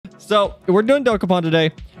So we're doing Dokapon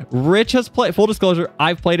today. Rich has played, full disclosure,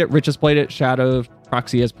 I've played it. Rich has played it. Shadow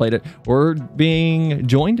Proxy has played it. We're being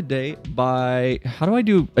joined today by, how do I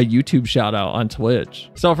do a YouTube shout out on Twitch?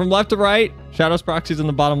 So from left to right, Shadow's Proxy's in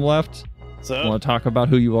the bottom left. So, Want to talk about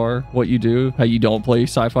who you are, what you do, how you don't play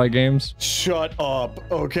sci-fi games? shut up.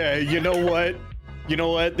 Okay, you know what? You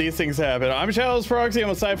know what? These things happen. I'm Shadow's Proxy. I'm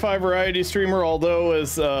a sci-fi variety streamer, although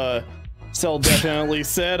as Cell definitely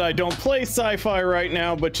said, I don't play sci-fi right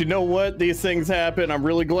now, but you know what? These things happen. I'm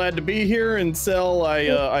really glad to be here, and Cell,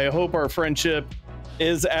 I hope our friendship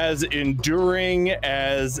is as enduring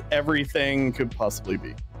as everything could possibly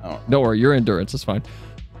be. Don't worry, your endurance is fine.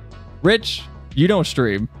 Rich, you don't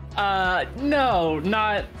stream. No,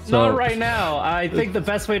 not right now. I think the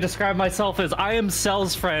best way to describe myself is I am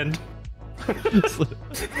Cell's friend.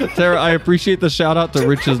 Sarah, I appreciate the shout out to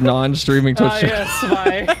Rich's non-streaming Twitch channel. Yes,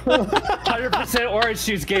 my 100% Orange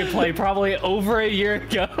Juice gameplay probably over a year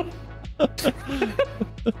ago. But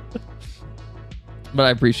I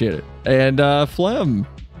appreciate it. And Flem,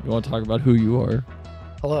 you want to talk about who you are?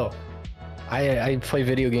 Hello. I play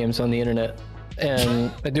video games on the internet,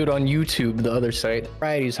 and I do it on YouTube, the other site.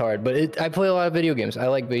 Variety's hard, but I play a lot of video games. I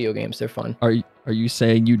like video games. They're fun. Are you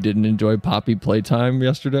saying you didn't enjoy Poppy playtime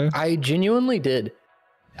yesterday? I genuinely did.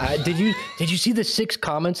 Did you see the 6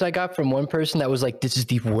 comments I got from one person that was like, "This is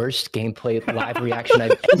the worst gameplay live reaction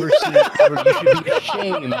I've ever seen ever. You should be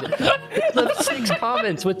ashamed." That's 6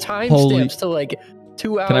 comments with timestamps to like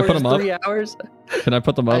 2 hours, Can I put them 3 up? hours. Can I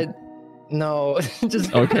put them up? No,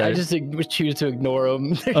 just okay. I just choose to ignore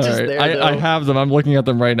them. They're All just right. there. I have them. I'm looking at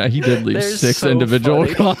them right now. He did leave They're 6 so individual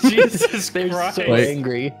funny. comments. Jesus They're Christ. so Wait.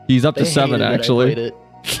 angry. He's up to They 7 hated that I actually. played it.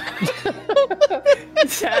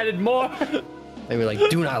 It's added more. They were like,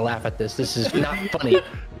 "Do not laugh at this. This is not funny."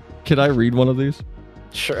 Can I read one of these?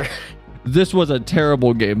 Sure. This was a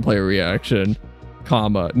terrible gameplay reaction,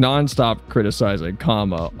 comma, non-stop criticizing,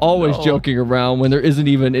 comma, always joking around when there isn't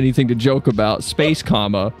even anything to joke about, space,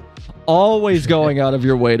 comma, always going out of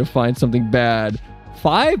your way to find something bad,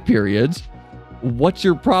 5 periods. What's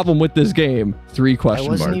your problem with this game? 3 question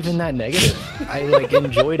marks. I wasn't even that negative. I like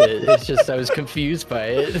enjoyed it. It's just I was confused by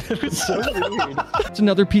it. It was so weird. It's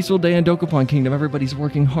another peaceful day in Dokapon Kingdom. Everybody's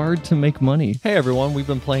working hard to make money. Hey everyone, we've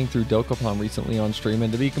been playing through Dokapon recently on stream,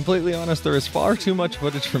 and to be completely honest, there is far too much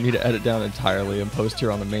footage for me to edit down entirely and post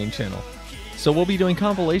here on the main channel. So we'll be doing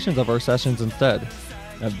compilations of our sessions instead.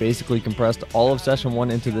 I've basically compressed all of Session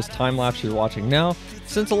 1 into this time-lapse you're watching now.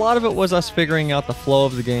 Since a lot of it was us figuring out the flow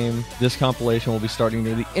of the game, this compilation will be starting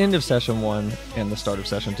near the end of Session 1 and the start of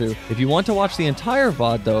Session 2. If you want to watch the entire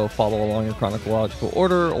VOD though, follow along in chronological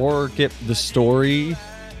order, or get the story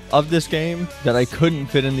of this game that I couldn't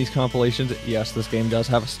fit in these compilations. Yes, this game does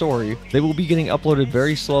have a story. They will be getting uploaded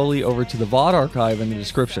very slowly over to the VOD archive in the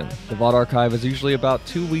description. The VOD archive is usually about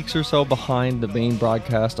 2 weeks or so behind the main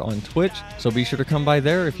broadcast on Twitch, so be sure to come by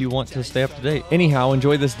there if you want to stay up to date. Anyhow,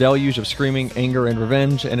 enjoy this deluge of screaming, anger, and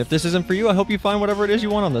revenge, and if this isn't for you, I hope you find whatever it is you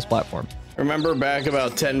want on this platform. Remember back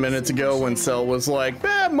about 10 minutes ago when Cell was like,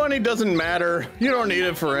 money doesn't matter. You don't need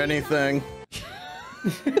it for anything.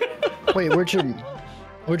 Wait, where'd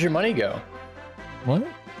your money go? What?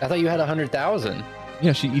 I thought you had 100,000.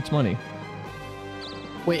 Yeah, she eats money.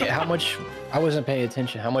 Wait, how much? I wasn't paying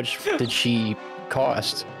attention. How much did she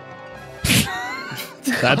cost?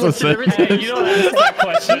 That's a sentence. Hey, you don't answer that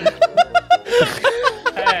question.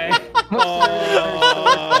 Hey.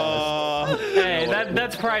 Hey,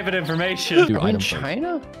 that's private information. Dude, In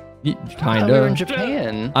China? Kinda. We were in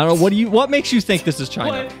Japan. I don't know. What makes you think this is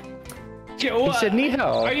China? What? Yo, He said ni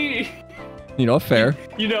hao. Are you? You know, fair.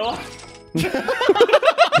 You know. That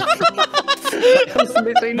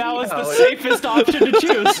That was the safest option to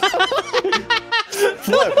choose.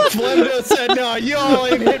 Flem just said, "No, y'all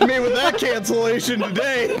ain't hitting me with that cancellation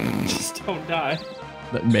today." Just don't die.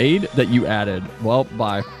 That made that you added. Well,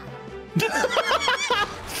 bye.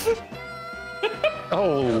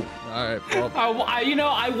 Oh. All right. Well,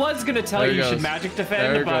 I was gonna tell you should magic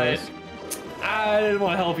defend, but I didn't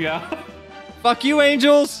want to help you out. fuck you,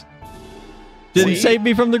 angels. Didn't See? save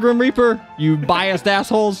me from the Grim Reaper, you biased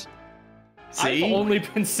assholes. See? I've only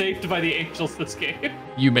been saved by the angels this game.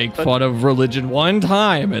 You make fun of religion one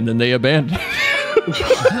time and then they abandon.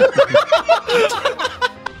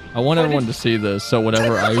 I want everyone to see this, so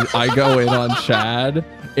whenever I go in on Chad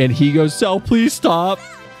and he goes, "Cell, please stop."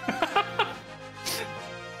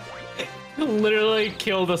 Literally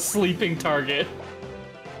killed a sleeping target.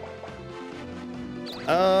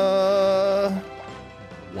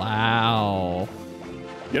 Wow.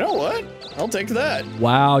 You know what? I'll take that.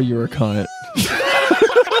 Wow, you're a cunt.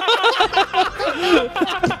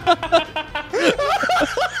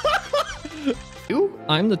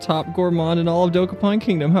 I'm the top gourmand in all of Dokapon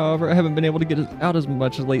Kingdom. However, I haven't been able to get out as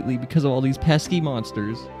much lately because of all these pesky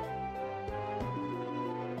monsters.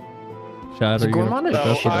 Shadow,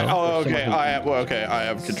 okay. I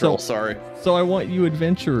have control. Sorry. So I want you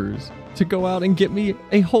adventurers to go out and get me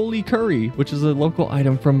a holy curry, which is a local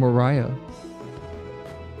item from Mariah.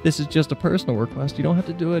 This is just a personal request. You don't have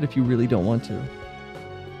to do it if you really don't want to.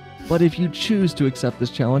 But if you choose to accept this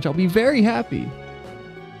challenge, I'll be very happy.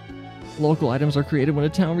 Local items are created when a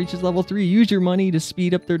town reaches level 3. Use your money to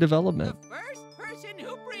speed up their development. The first person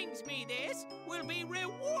who brings me this will be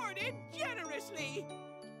rewarded generously.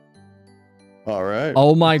 All right.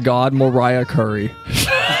 Oh my God, Mariah Curry.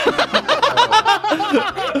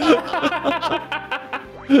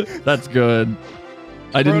 That's good.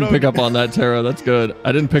 I didn't pick up on that, Tara. That's good.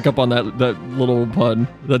 I didn't pick up on that little pun.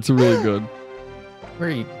 That's really good.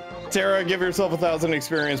 Great. Tara, give yourself 1,000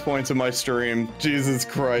 experience points in my stream. Jesus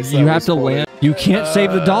Christ. You have to land. You can't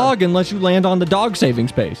save the dog unless you land on the dog saving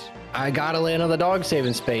space. I gotta land on the dog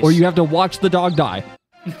saving space. Or you have to watch the dog die.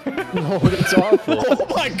 No, that's awful. Oh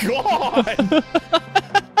my God.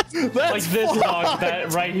 That's like this dog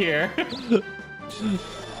that right here.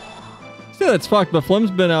 See, that's fucked. The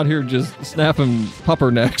Flem's been out here just snapping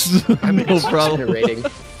pupper necks. No problem.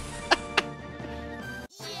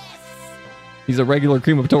 He's a regular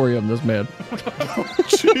crematorium, this man. Oh,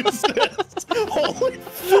 Jesus. Holy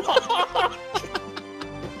fuck.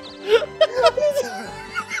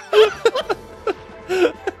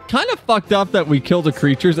 Kind of fucked up that we kill the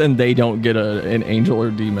creatures and they don't get an angel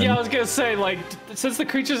or demon. Yeah, I was gonna say, like, since the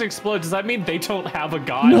creatures explode, does that mean they don't have a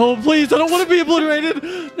god? No, please, I don't want to be obliterated.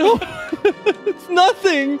 No, it's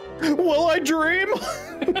nothing. Will I dream?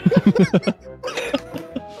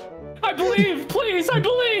 I believe, please, I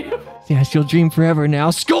believe. Yes, you'll dream forever now.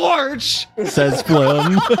 Scorch, says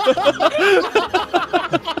Flem.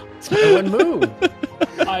 It's my one move.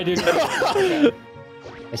 I do. Okay.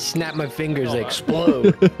 I snap my fingers, they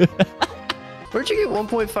explode. Where'd you get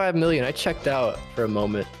 1.5 million? I checked out for a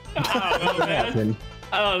moment. I don't know, man.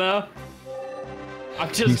 I don't know.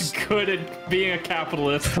 I'm just good at being a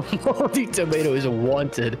capitalist. Moldy tomato is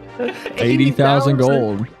wanted. 80,000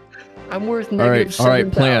 gold. I'm worth All negative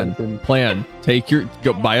right, 7,000. plan.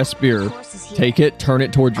 Go buy a spear. Take it, turn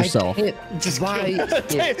it towards yourself. I can't just buy it. I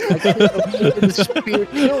can't open the spear,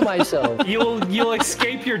 kill myself. You'll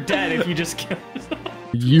escape your death if you just kill yourself.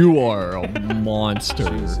 You are a monster.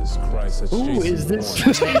 Who is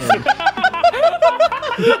this man?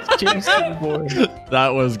 Jason boy. That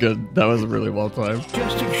was good. That was really well timed.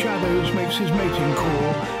 Majestic Shadows makes his mating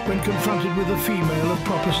call when confronted with a female of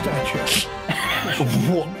proper stature. His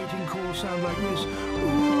mating calls sound like this.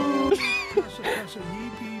 Ooh, passa,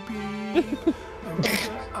 yee, pee, pee.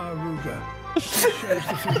 Aruga. Shows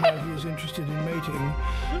the female he is interested in mating.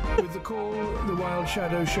 With the call, the wild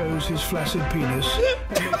shadow shows his flaccid penis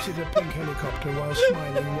and makes it a pink helicopter while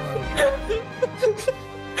smiling wildly.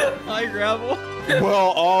 Hi, Gravel.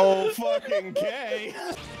 Well, oh fucking K.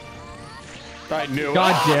 I knew it.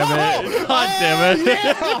 God damn it. God damn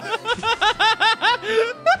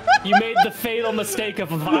it. You made the fatal mistake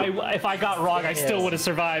of if I got wrong, I still would have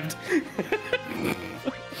survived.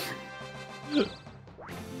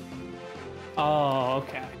 Oh,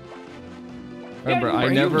 okay. Remember, Yeah, I you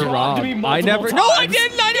never robbed robbed. me I multiple never. No, I times.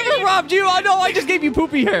 didn't. I never robbed you. I know. I just gave you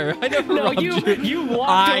poopy hair. I never No, robbed you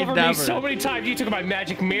walked over me so many times. You took my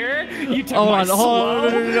magic mirror. You took my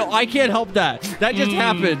Hold on. No. I can't help that. That just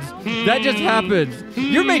happens. That just happens.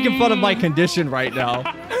 You're making fun of my condition right now.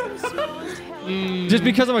 Just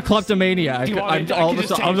because I'm a kleptomaniac, I'm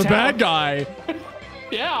the bad guy.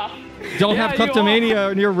 Yeah. Don't Yeah, have you kleptomania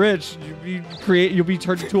and you're rich. You'll be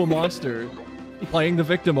turned into a monster. Playing the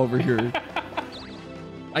victim over here.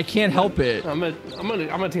 I can't help it. I'm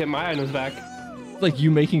gonna take my items back. It's like you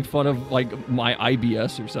making fun of like my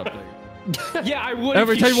IBS or something. Yeah, I would.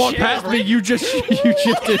 Every time you walk past me, you just you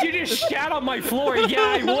just shat on my floor. Yeah,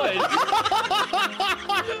 I would.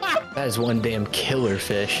 That is one damn killer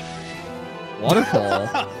fish. Waterfall.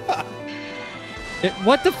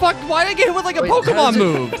 What the fuck? Why did I get hit with like a Pokemon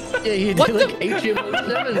move? Yeah, you What did like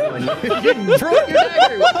HM07 one. You broke your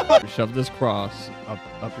dagger. Shove this cross up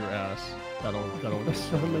your ass. That'll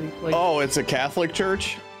Oh, it's a Catholic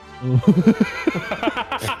church?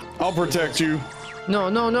 I'll protect you. No.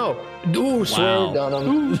 Ooh, swear on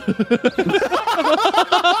him.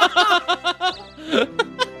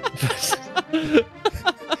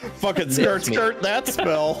 Fucking skirt that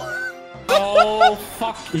spell. Oh,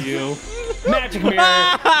 fuck you. Magic mirror.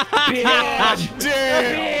 Bitch.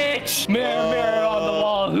 Damn. bitch. Mirror, mirror on the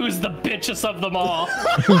wall. Who's the bitchest of them all?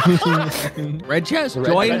 Red chest.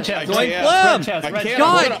 Join Red chest. Flem. Red chest. Red chest.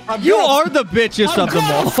 God, you are the bitchest of them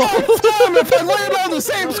all. If I land on the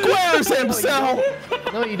same square as himself.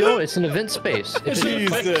 No, you don't. It's an event space. It's an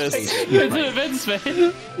event Jesus. space. It's an event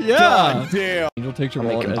space. Yeah. God damn. Angel takes your I'm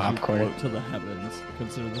wallet as making you popcorn. float to the heavens.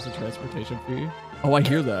 Consider this a transportation fee. Oh, I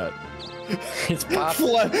hear that. It's pop.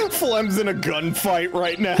 Flem's in a gunfight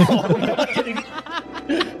right now.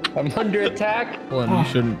 I'm under attack. Flem, you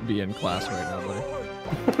shouldn't be in class right now, buddy.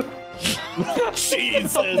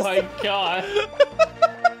 Jesus. Oh my god.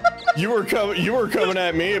 You were coming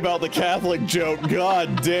at me about the Catholic joke.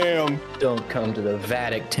 God damn. Don't come to the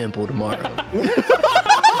Vatican temple tomorrow.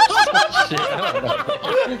 Shit, I don't know.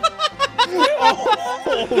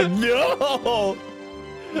 Oh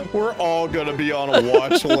no. We're all gonna be on a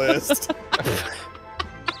watch list.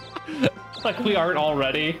 Like we aren't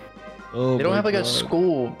already. Oh, They don't my have like a God.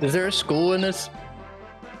 school. Is there a school in this?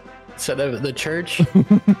 Instead of the church?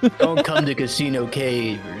 Don't come to Casino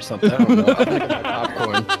Cave or something. I don't know. I'm gonna get my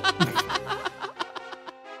popcorn.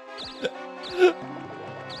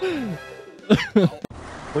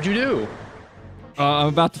 What'd you do? I'm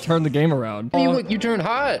about to turn the game around. Hey, look, you turned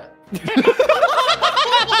hot.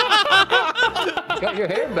 Got your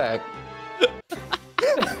hair back.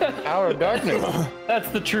 Hour of darkness. That's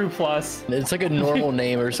the true plus. It's like a normal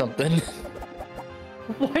name or something.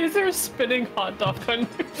 Why is there a spinning hot dog on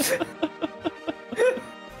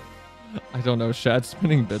I don't know. Shad's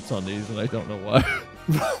spinning bits on these, and I don't know why.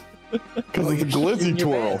 Because it's a glizzy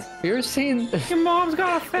twirl. You ever seen? Your mom's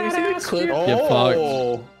got a fat seen the ass. clip? dude. Get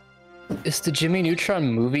Oh. It's the Jimmy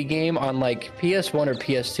Neutron movie game on like PS1 or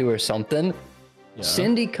PS2 or something. Yeah.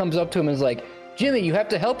 Cindy comes up to him and is like, Jimmy, you have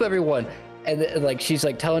to help everyone. And like she's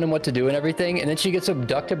like telling him what to do and everything. And then she gets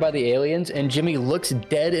abducted by the aliens and Jimmy looks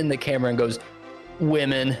dead in the camera and goes,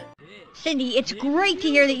 women. Cindy, it's great to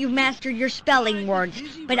hear that you've mastered your spelling words,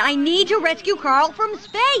 but I need to rescue Carl from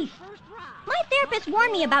space. My therapist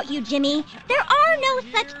warned me about you, Jimmy. There are no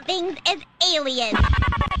such things as aliens.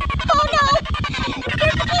 Oh no!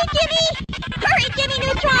 There's the key, Jimmy! Hurry, Jimmy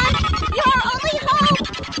Neutron! You're our only hope!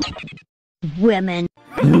 Women.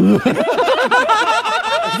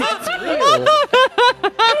 It's real.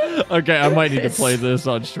 Okay, I might need to play this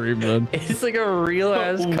on stream then. It's like a real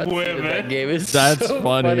ass cutscene in that game. It's That's so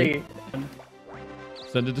funny.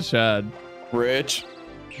 Send it to Shad. Rich.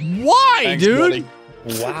 Why, Thanks, dude? buddy.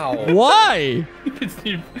 Wow. Why?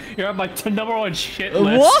 You're on my #1 shit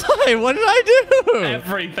list. Why? What did I do?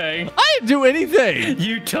 Everything. I didn't do anything.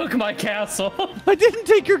 You took my castle. I didn't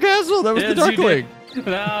take your castle. That was the Yes, you Darkling. did.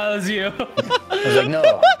 Nah, that was you. I was like, no.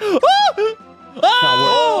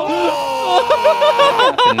 Oh!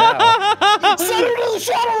 Now. Send her to the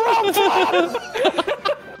shadow realm.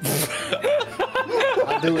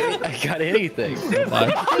 I'll do it. I got anything.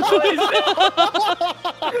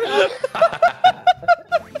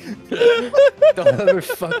 Don't ever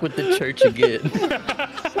fuck with the church again.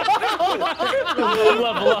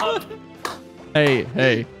 Level up.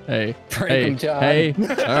 Hey. Prank Hey, him, John. hey. All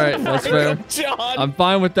right, that's fair. John. I'm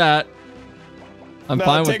fine with that. I'm No,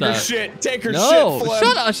 fine with take her that. shit. Take her No, shit,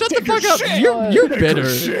 Flem. shut the Take her fuck up. shit. You're Take her bitter.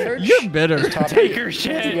 shit. You're bitter. Take her Turn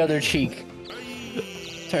shit. the other cheek.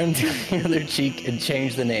 Turn the other cheek and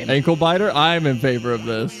change the name. Ankle biter. I'm in favor of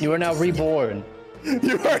this. You are now reborn.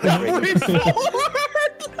 You are not reborn.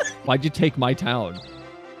 Why'd you take my town?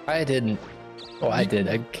 I didn't. Oh, I did.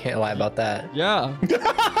 I can't lie about that. Yeah.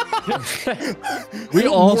 We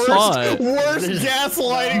all saw it. Worst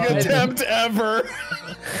gaslighting attempt ever.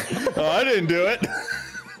 Oh, I didn't do it.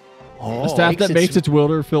 A staff that makes its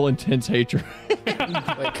wielder feel intense hatred. Wait,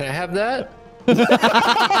 can I have that?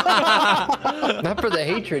 Not for the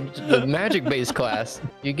hatred, the magic-based class.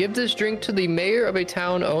 You give this drink to the mayor of a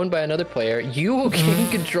town owned by another player. You will gain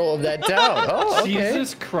control of that town. Oh, okay.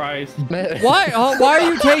 Jesus Christ. Why are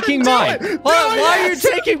you taking mine? Why are you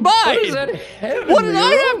taking What is mine? that heavenly What did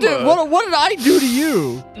I have to? aroma? What did I do to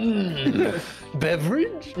you?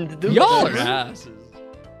 Beverage? Y'all are asses.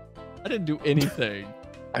 I didn't do anything.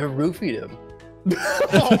 I roofied him.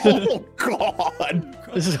 Oh God.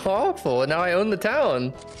 This is awful. And now I own the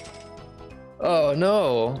town. Oh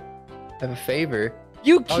no. I have a favor.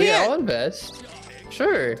 You Oh yeah, I'll can't. invest.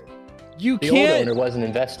 Sure. You The old can't. owner wasn't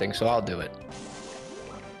investing, so I'll do it.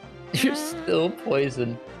 You're still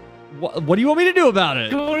poisoned. What do you want me to do about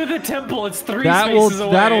it? Go to the temple. It's 3 That'll spaces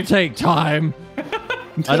away. that'll take time.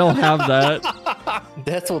 I don't have that.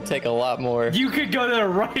 That will take a lot more. You could go there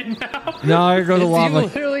right now. No, I go to You lava.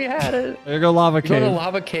 literally had it. I go lava You go to cave.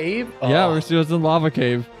 lava cave? Yeah, Oh. we're still in lava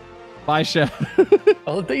cave. Bye, Chef.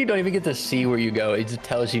 I love that you don't even get to see where you go. It just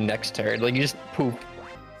tells you next turn. Like you just poof.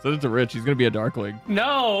 Send it to Rich. He's gonna be a Darkling.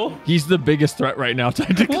 No. He's the biggest threat right now,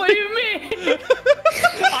 technically. What do you mean?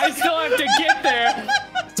 I still have to get there.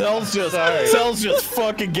 Cell's just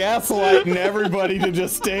fucking gaslighting everybody to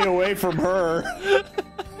just stay away from her.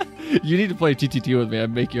 You need to play TTT with me.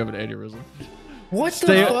 I'd make you have an aneurysm. What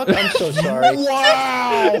the fuck? I'm so sorry.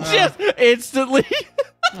 Wow! Just instantly.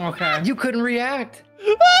 Okay. You couldn't react.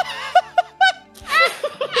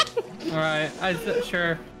 All right.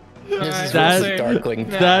 Sure. This That's- is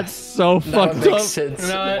Darkling. Yeah. That's so Now it fucked makes up. sense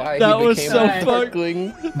No, why that he was became so a fucked.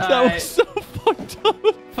 Darkling. That was so fucked up.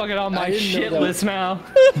 Fucking on my I didn't know shit that list now.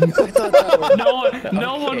 I thought that was...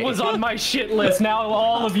 No one was on my shit list. Now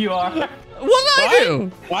all of you are. What did I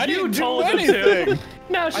do? I You didn't do told him anything. to.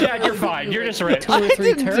 No, Shad, you're fine. You're just rich. 2 or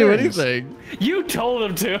 3 didn't do turns. anything. You told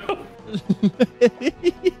him to.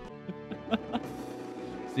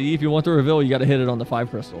 See, if you want the reveal, you got to hit it on the 5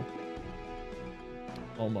 crystal.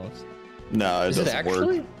 Almost. No, it Is it doesn't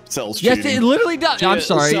actually? work. Cell's Yes, cheating. it literally does. I'm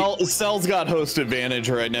sorry. Cell's got host advantage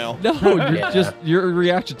right now. No, you're Yeah. just your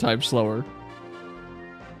reaction time's slower.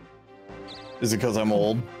 Is it because I'm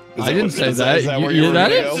old? Is I didn't say that. Is that where you were I gonna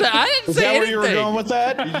didn't go? say, I didn't Is say that where anything. you were going with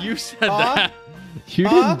that? You said Huh? that. You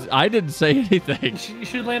Huh? didn't. I didn't say anything. You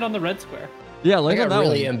should land on the red square. Yeah, I like on got that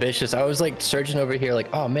really one. ambitious. I was like searching over here,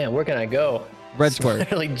 like, oh man, where can I go? Red square.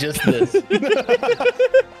 Literally just this.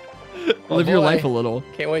 Live your boy. life a little.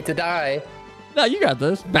 Can't wait to die. No, you got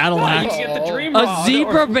this. Battle You axe. can get the dream A rod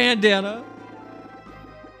zebra or- bandana.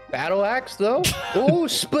 Battle axe though. Oh,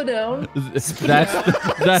 spit down. That's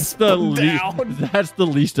the that's the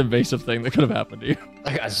least invasive thing that could have happened to you.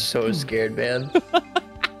 I got so scared, man.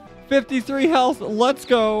 53 health. Let's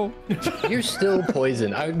go. You're still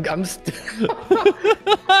poisoned. I'm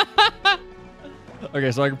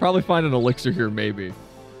Okay, so I can probably find an elixir here, maybe.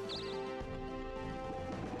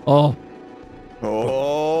 Oh.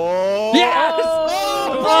 Oh. Yes!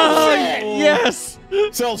 Oh, yes!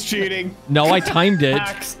 Cell's cheating. No, I timed it.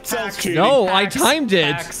 Axe. Cell's Axe. cheating. No, I Axe, timed it.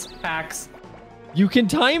 Axe. Axe. You can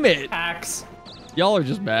time it. Axe. Y'all are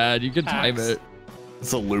just bad. You can time Axe. it.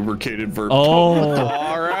 It's a lubricated verb. Oh.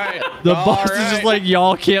 All right. The All boss is right. just like,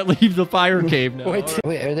 y'all can't leave the fire cave now. wait.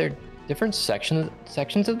 Are there different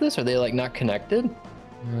sections of this? Are they like not connected?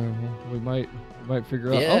 We might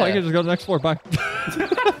figure out. Yeah. Oh, I can just go to the next floor. Bye.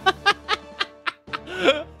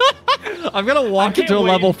 I'm gonna walk can't into a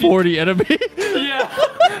wait. level 40 enemy. Yeah.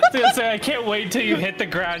 I was gonna say, I can't wait till you hit the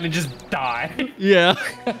ground and just die. Yeah.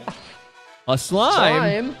 A slime.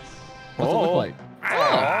 Slime. What's it look like?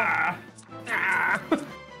 Ah.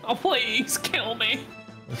 Oh, please kill me.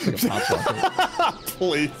 Looks like a pop socket.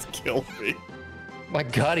 Please kill me. My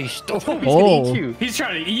God, he's still he's Oh. gonna eat you. He's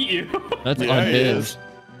trying to eat you. That's Yeah, he unhinged.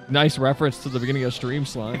 Nice reference to the beginning of stream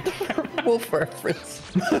slime. Wolf reference.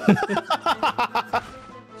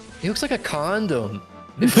 He looks like a condom.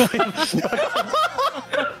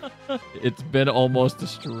 It's been almost a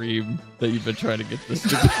stream that you've been trying to get this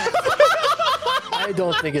to. I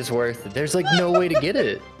don't think it's worth it. There's like no way to get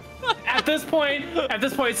it. At this point,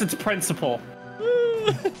 it's its principle.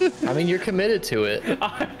 I mean, you're committed to it.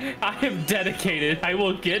 I am dedicated. I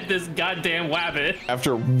will get this goddamn wabbit.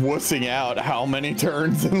 After wussing out how many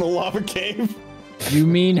turns in the lava cave? You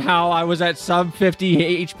mean how I was at sub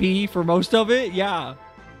 50 HP for most of it? Yeah.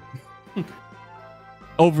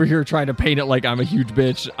 Over here trying to paint it like I'm a huge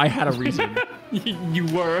bitch. I had a reason. You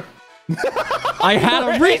were. I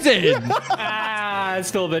had a reason! Ah,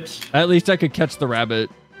 still a bitch. At least I could catch the rabbit.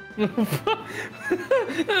 I'm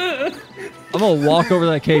gonna walk over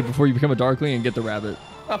that cave before you become a darkling and get the rabbit.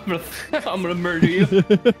 I'm gonna murder you.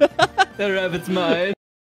 That rabbit's mine.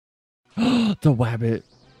 The wabbit.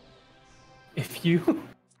 If you...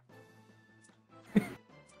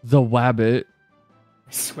 The wabbit.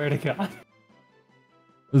 I swear to God.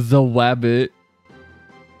 The wabbit.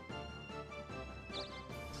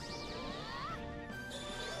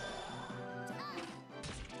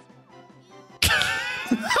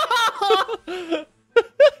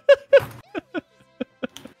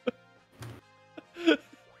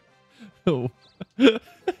 Oh.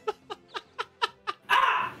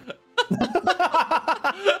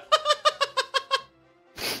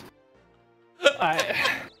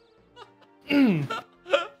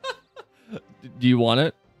 Do you want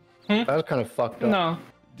it? That was kind of fucked up. No.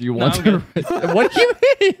 Do you want I'm to? What do you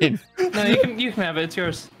mean? No, you can have it. It's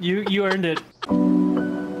yours. You earned it.